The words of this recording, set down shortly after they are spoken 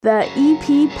The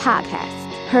EP Podcast.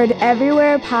 Heard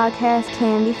everywhere podcasts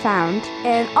can be found,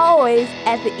 and always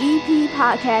at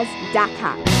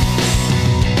theeppodcast.com.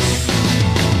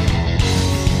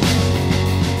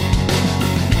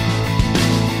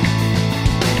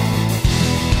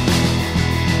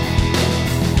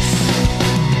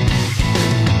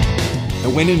 I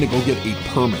went in to go get a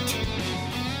permit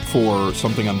for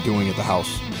something I'm doing at the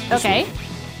house. Okay. Week.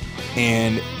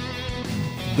 And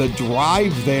the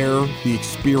drive there, the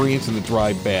experience, and the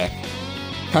drive back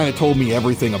kind of told me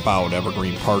everything about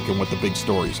Evergreen Park and what the big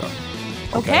stories are.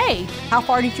 Okay. How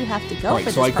far did you have to go All for right,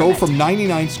 this so I permit? go from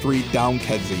 99th Street down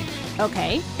Kedzie,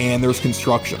 Okay. and there's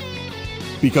construction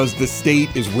because the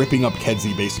state is ripping up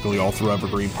Kedzie basically all through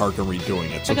Evergreen Park and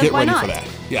redoing it. So Because get why ready not? for that.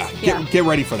 Yeah, Yeah. get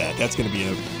ready for that. That's going to be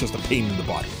just a pain in the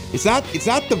butt. It's not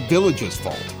the village's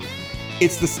fault.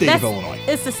 It's the state of Illinois.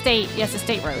 It's the state. Yes, the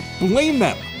state road. Blame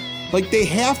them. Like, they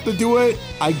have to do it.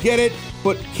 I get it.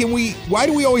 But why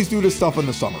do we always do this stuff in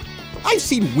the summer? I've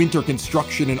seen winter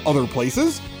construction in other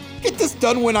places. Get this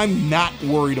done when I'm not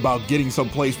worried about getting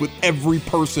someplace with every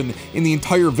person in the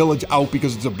entire village out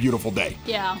because it's a beautiful day.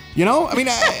 Yeah. You know? I mean,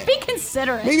 Be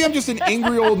considerate. maybe I'm just an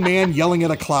angry old man yelling at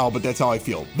a cloud, but that's how I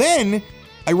feel. Then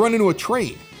I run into a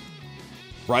train,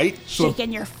 right? So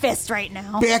Shaking your fist right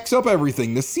now. backs up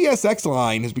everything. The CSX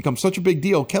line has become such a big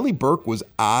deal. Kelly Burke was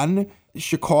on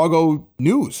Chicago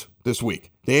News this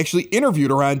week. They actually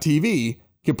interviewed her on TV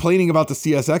complaining about the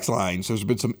CSX lines. There's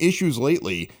been some issues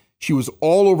lately. She was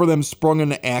all over them, sprung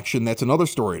into action. That's another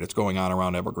story that's going on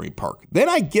around Evergreen Park. Then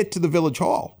I get to the Village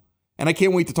Hall, and I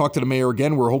can't wait to talk to the mayor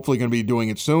again. We're hopefully going to be doing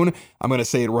it soon. I'm going to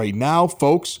say it right now,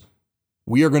 folks.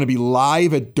 We are going to be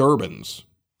live at Durbin's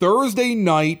Thursday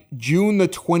night, June the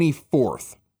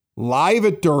 24th. Live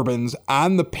at Durbin's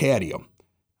on the patio.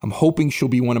 I'm hoping she'll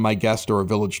be one of my guests or a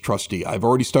village trustee. I've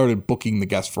already started booking the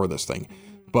guests for this thing.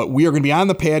 But we are going to be on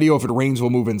the patio. If it rains, we'll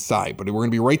move inside. But we're going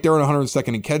to be right there on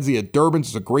 102nd and Kedzie at Durbin's.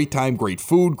 It's a great time, great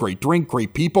food, great drink,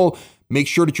 great people. Make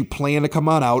sure that you plan to come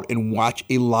on out and watch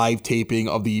a live taping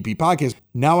of the EP podcast.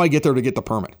 Now I get there to get the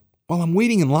permit. While I'm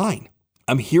waiting in line,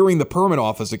 I'm hearing the permit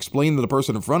office explain to the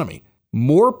person in front of me,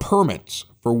 more permits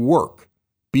for work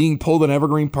being pulled in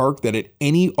Evergreen Park than at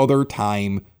any other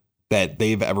time that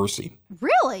they've ever seen.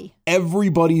 Really?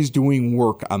 Everybody's doing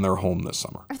work on their home this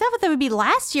summer. I thought that would be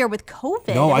last year with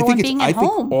COVID. No, I think being at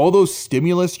home. think all those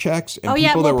stimulus checks and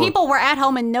people were at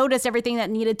home and noticed everything that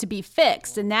needed to be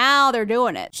fixed, and now they're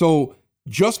doing it. So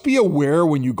just be aware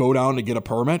when you go down to get a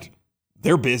permit,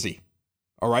 they're busy.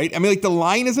 All right? I mean, like, the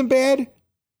line isn't bad,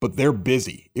 but they're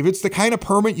busy. If it's the kind of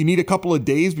permit you need a couple of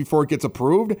days before it gets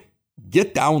approved,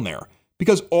 get down there.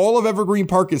 Because all of Evergreen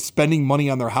Park is spending money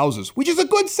on their houses, which is a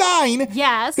good sign.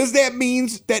 Yes. Because that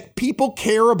means that people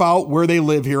care about where they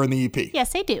live here in the EP.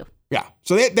 Yes, they do. Yeah.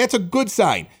 So that's a good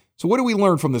sign. So what do we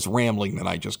learn from this rambling that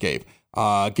I just gave?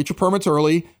 Get your permits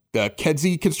early. The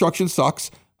Kedzie construction sucks.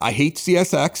 I hate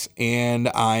CSX, and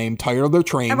I'm tired of their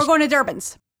trains. And we're going to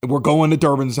Durbin's. We're going to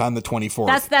Durbin's on the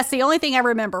 24th. That's the only thing I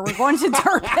remember. We're going to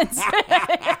Durbin's.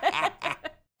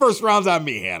 First round's on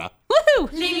me, Hannah. Woohoo!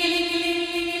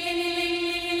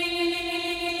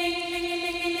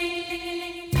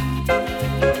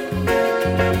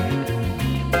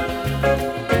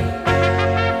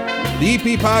 The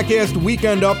EP Podcast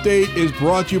Weekend Update is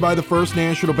brought to you by the First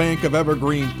National Bank of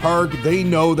Evergreen Park. They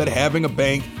know that having a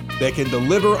bank that can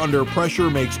deliver under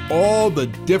pressure makes all the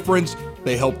difference.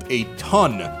 They helped a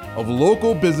ton of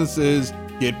local businesses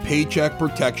get Paycheck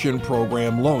Protection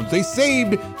Program loans. They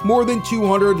saved more than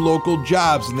 200 local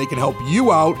jobs, and they can help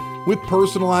you out with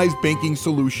personalized banking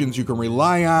solutions you can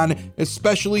rely on,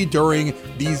 especially during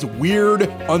these weird,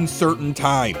 uncertain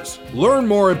times. Learn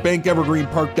more at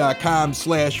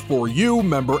bankevergreenpark.com/4U,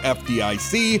 member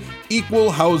FDIC, equal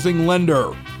housing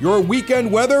lender. Your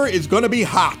weekend weather is going to be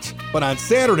hot, but on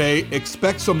Saturday,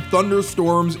 expect some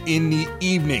thunderstorms in the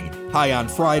evening. High on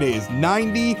Friday is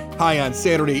 90, high on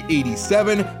Saturday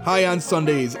 87, high on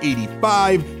Sunday is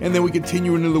 85, and then we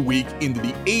continue into the week into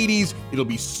the 80s. It'll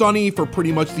be sunny for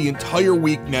pretty much the entire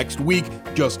week next week,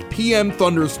 just PM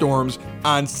thunderstorms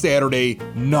on Saturday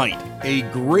night. A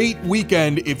great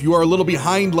weekend if you are a little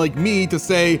behind like me to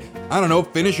say, I don't know,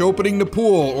 finish opening the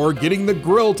pool or getting the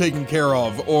grill taken care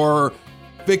of or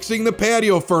fixing the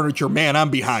patio furniture. Man, I'm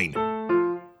behind.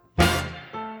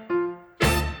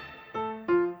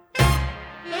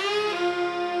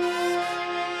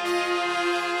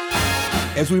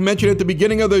 As we mentioned at the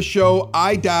beginning of the show,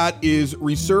 IDOT is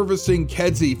resurfacing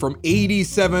Kedzie from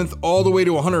 87th all the way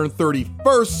to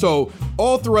 131st, so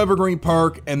all through Evergreen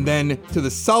Park and then to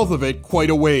the south of it quite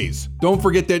a ways. Don't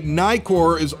forget that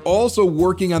Nicor is also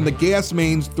working on the gas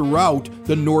mains throughout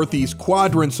the northeast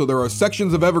quadrant, so there are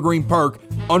sections of Evergreen Park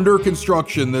under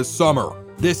construction this summer.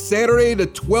 This Saturday, the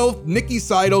 12th, Nikki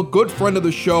Seidel, good friend of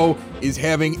the show, is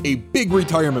having a big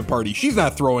retirement party. She's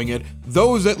not throwing it.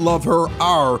 Those that love her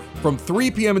are. From 3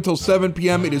 p.m. until 7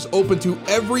 p.m., it is open to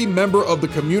every member of the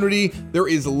community. There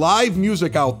is live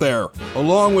music out there,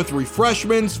 along with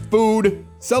refreshments, food,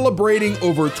 celebrating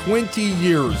over 20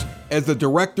 years as the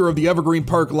director of the Evergreen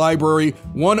Park Library,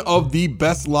 one of the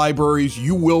best libraries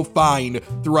you will find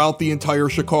throughout the entire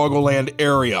Chicagoland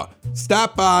area.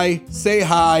 Stop by, say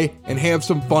hi, and have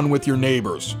some fun with your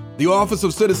neighbors. The Office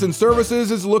of Citizen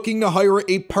Services is looking to hire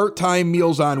a part-time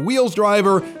Meals on Wheels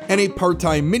driver and a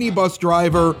part-time minibus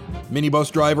driver. Minibus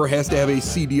driver has to have a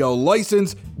CDL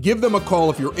license. Give them a call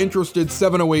if you're interested,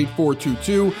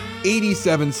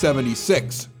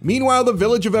 708-422-8776. Meanwhile, the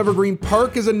Village of Evergreen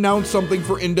Park has announced something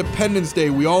for Independence Day.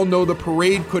 We all know the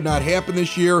parade could not happen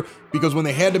this year because when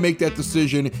they had to make that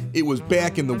decision, it was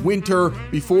back in the winter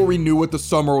before we knew what the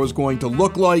summer was going to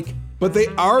look like. But they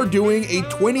are doing a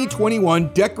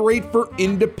 2021 Decorate for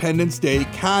Independence Day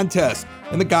contest.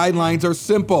 And the guidelines are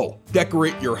simple.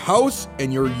 Decorate your house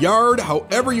and your yard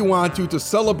however you want to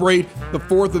celebrate the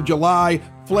 4th of July.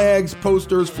 Flags,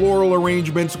 posters, floral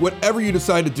arrangements, whatever you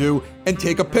decide to do, and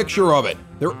take a picture of it.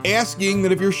 They're asking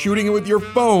that if you're shooting it with your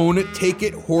phone, take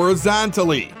it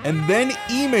horizontally and then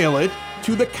email it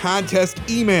to the contest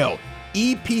email,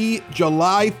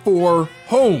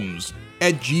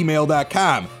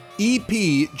 epjuly4homes@gmail.com.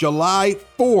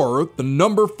 epjuly4, the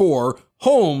number 4,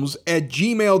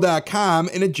 homes@gmail.com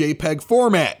in a JPEG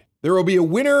format. There will be a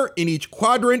winner in each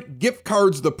quadrant, gift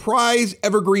cards the prize,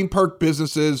 Evergreen Park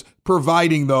businesses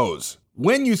providing those.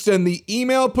 When you send the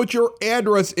email, put your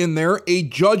address in there. A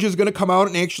judge is going to come out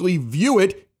and actually view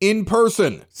it in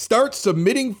person. Start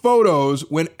submitting photos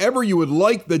whenever you would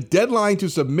like. The deadline to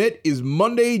submit is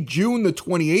Monday, June the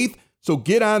 28th, so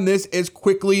get on this as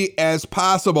quickly as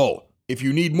possible. If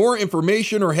you need more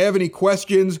information or have any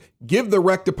questions, give the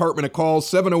rec department a call,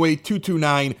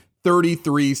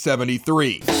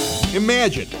 708-229-3373.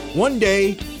 Imagine, one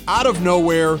day, out of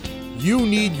nowhere, you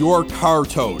need your car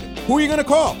towed. Who are you going to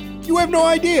call? You have no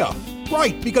idea.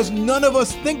 Right, because none of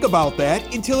us think about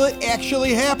that until it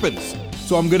actually happens.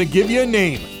 So I'm going to give you a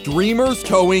name, Dreamers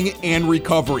Towing and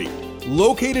Recovery.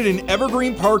 Located in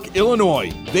Evergreen Park,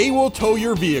 Illinois, they will tow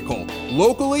your vehicle,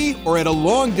 locally or at a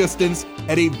long distance,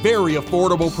 at a very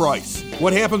affordable price.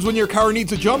 What happens when your car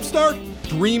needs a jump start?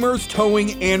 Dreamers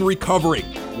Towing and Recovery.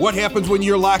 What happens when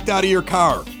you're locked out of your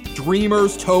car?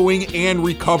 Dreamers Towing and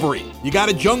Recovery. You got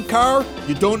a junk car,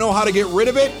 you don't know how to get rid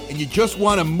of it, and you just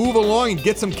want to move along and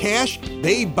get some cash?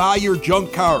 They buy your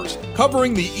junk cars.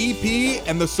 Covering the EP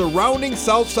and the surrounding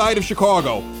south side of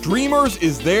Chicago, Dreamers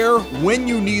is there when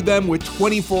you need them with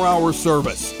 24-hour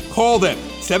service. Call them,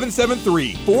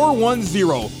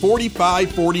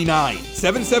 773-410-4549,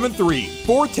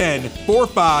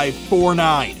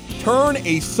 773-410-4549. Turn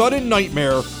a sudden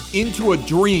nightmare into a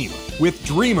dream with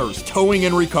Dreamers Towing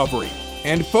and Recovery.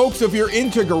 And folks, if you're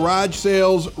into garage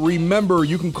sales, remember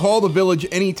you can call the Village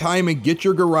anytime and get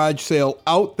your garage sale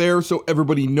out there so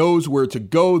everybody knows where to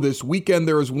go. This weekend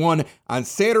there is one on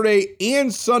Saturday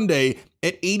and Sunday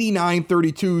at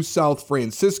 8932 South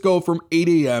Francisco from 8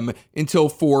 a.m. until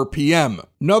 4 p.m.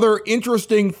 Another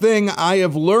interesting thing I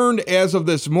have learned as of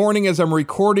this morning as I'm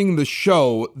recording the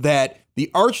show that the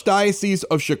Archdiocese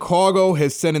of Chicago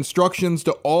has sent instructions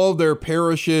to all of their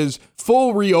parishes,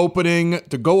 full reopening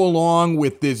to go along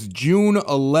with this June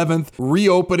 11th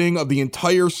reopening of the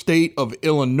entire state of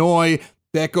Illinois.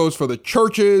 That goes for the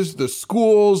churches, the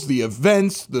schools, the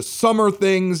events, the summer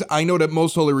things. I know that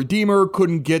Most Holy Redeemer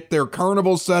couldn't get their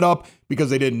carnival set up because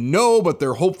they didn't know, but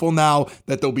they're hopeful now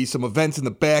that there'll be some events in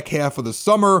the back half of the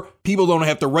summer. People don't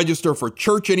have to register for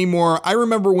church anymore. I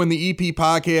remember when the EP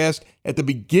podcast at the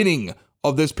beginning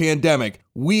of this pandemic,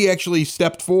 we actually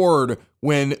stepped forward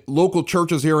when local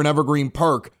churches here in Evergreen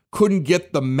Park couldn't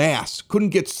get the Mass, couldn't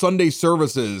get Sunday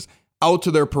services out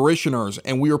to their parishioners,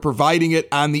 and we were providing it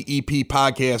on the EP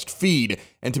podcast feed.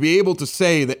 And to be able to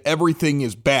say that everything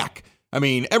is back, I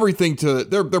mean, everything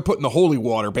they're putting the holy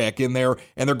water back in there,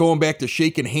 and they're going back to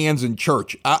shaking hands in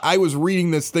church. I was reading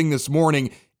this thing this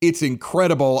morning. It's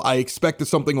incredible. I expect that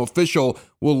something official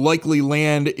will likely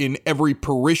land in every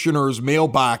parishioner's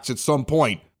mailbox at some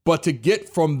point. But to get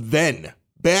from then,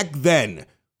 back then,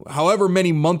 however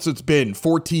many months it's been,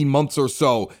 14 months or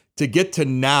so, to get to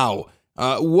now,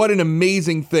 What an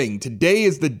amazing thing. Today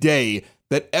is the day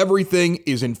that everything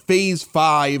is in phase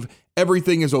 5.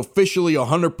 Everything is officially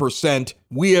 100%.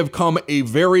 We have come a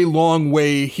very long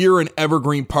way here in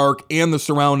Evergreen Park and the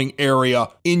surrounding area.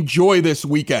 Enjoy this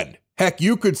weekend. Heck,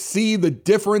 you could see the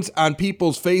difference on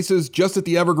people's faces just at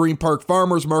the Evergreen Park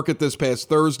Farmers Market this past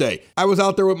Thursday. I was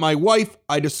out there with my wife.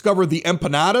 I discovered the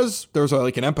empanadas. There's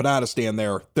like an empanada stand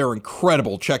there. They're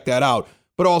incredible. Check that out.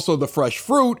 But also the fresh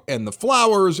fruit and the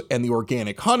flowers and the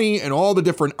organic honey and all the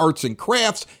different arts and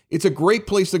crafts. It's a great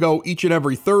place to go each and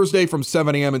every Thursday from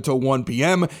 7 a.m. until 1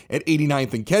 p.m. at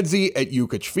 89th and Kedzie at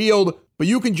Yukich Field. But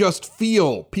you can just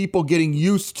feel people getting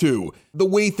used to the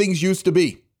way things used to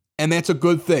be. And that's a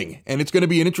good thing. And it's going to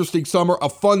be an interesting summer, a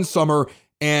fun summer,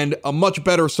 and a much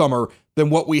better summer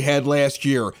than what we had last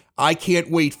year. I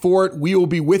can't wait for it. We will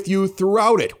be with you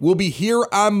throughout it. We'll be here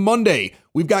on Monday.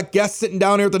 We've got guests sitting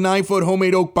down here at the 9-Foot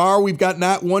Homemade Oak Bar. We've got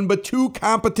not one, but 2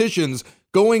 competitions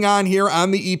going on here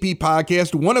on the EP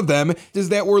podcast. One of them is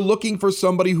that we're looking for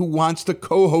somebody who wants to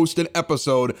co-host an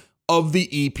episode of the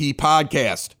EP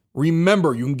podcast.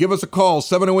 Remember, you can give us a call,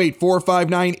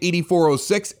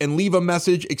 708-459-8406, and leave a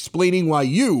message explaining why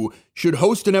you should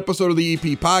host an episode of the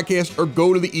EP podcast, or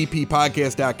go to the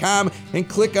eppodcast.com and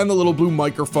click on the little blue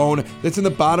microphone that's in the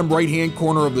bottom right-hand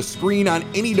corner of the screen on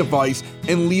any device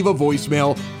and leave a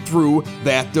voicemail through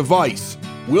that device.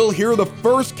 We'll hear the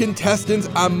first contestants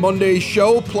on Monday's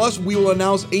show, plus we will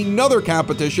announce another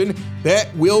competition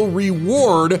that will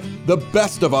reward the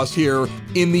best of us here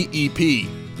in the EP.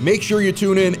 Make sure you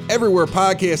tune in everywhere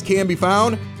podcasts can be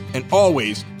found, and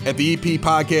always at the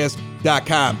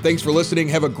eppodcast.com. Thanks for listening.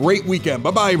 Have a great weekend.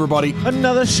 Bye-bye, everybody.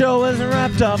 Another show is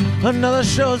wrapped up. Another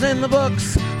show's in the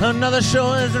books. Another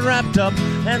show is wrapped up.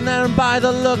 And then by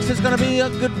the looks, it's going to be a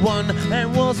good one.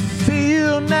 And we'll see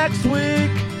you next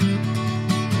week.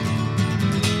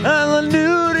 And the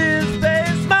nude is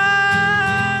basement.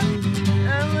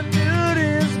 And the nude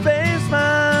is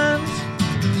basement.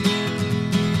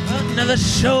 Another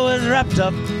show is wrapped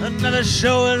up. Another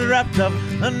show is wrapped up.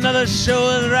 Another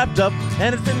show is wrapped up.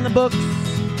 And it's in the books.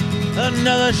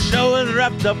 Another show is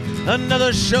wrapped up.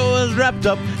 Another show is wrapped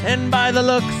up. And by the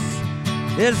looks,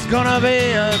 it's gonna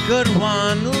be a good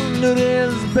one.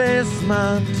 Nudie's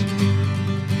Basement.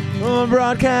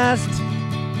 Broadcast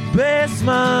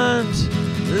Basement.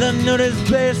 The Nudie's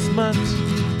Basement.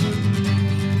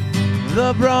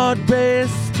 The Broad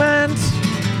Basement.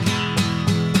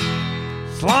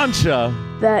 Slancha.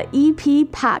 The EP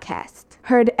Podcast.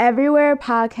 Heard everywhere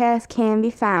podcasts can be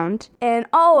found, and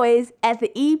always at the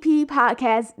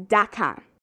eppodcast.com.